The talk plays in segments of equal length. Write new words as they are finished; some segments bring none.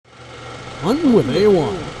Hunting with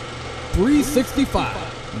A-1.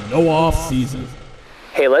 365. No off season.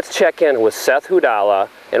 Hey, let's check in with Seth Hudalla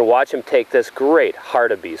and watch him take this great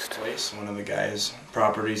Hartebeest. One of the guys'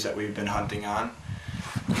 properties that we've been hunting on.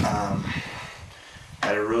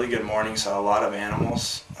 Had a really good morning, saw a lot of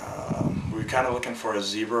animals. We were kind of looking for a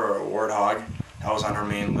zebra or a warthog. That was on our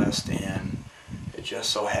main list, and it just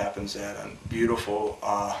so happens that a beautiful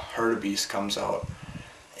Hartebeest comes out.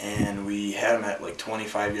 And we had him at like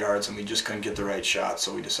 25 yards, and we just couldn't get the right shot,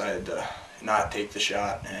 so we decided to not take the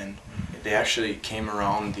shot. And they actually came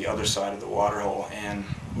around the other side of the water hole, and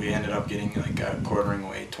we ended up getting like a quartering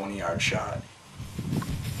weight 20-yard shot.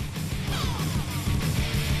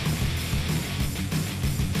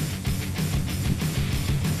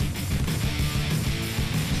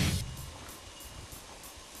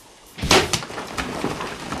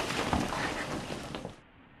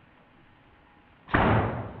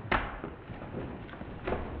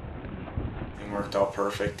 Worked out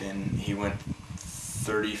perfect, and he went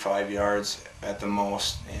 35 yards at the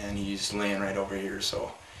most, and he's laying right over here,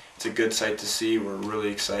 so it's a good sight to see. We're really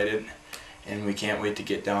excited, and we can't wait to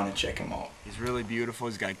get down and check him out. He's really beautiful,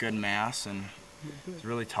 he's got good mass, and he's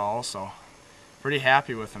really tall, so pretty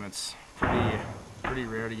happy with him. It's pretty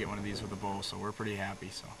rare to get one of these with a bow, so we're pretty happy.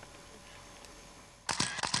 So.